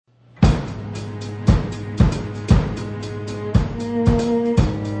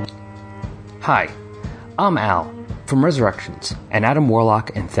Hi, I'm Al from Resurrections, an Adam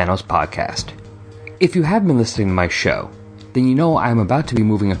Warlock and Thanos podcast. If you have been listening to my show, then you know I'm about to be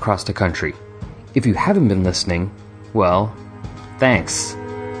moving across the country. If you haven't been listening, well, thanks.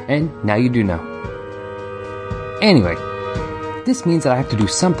 And now you do know. Anyway, this means that I have to do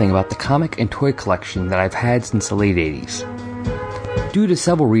something about the comic and toy collection that I've had since the late 80s. Due to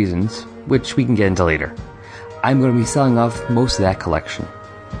several reasons, which we can get into later, I'm going to be selling off most of that collection.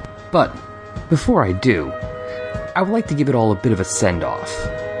 But before I do, I would like to give it all a bit of a send-off.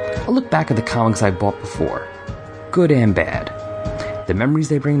 I'll look back at the comics I bought before, good and bad, the memories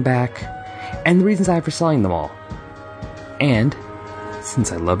they bring back, and the reasons I have for selling them all. And,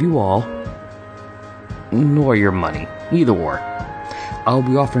 since I love you all, nor your money, either or, I'll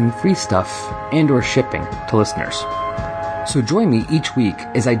be offering free stuff and or shipping to listeners. So join me each week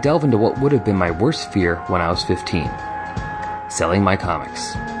as I delve into what would have been my worst fear when I was 15. Selling my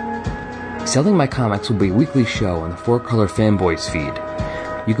comics. Selling My Comics will be a weekly show on the 4Color Fanboys feed.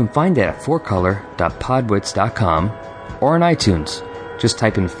 You can find it at 4color.podwits.com or on iTunes. Just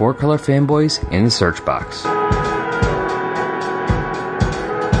type in 4Color Fanboys in the search box.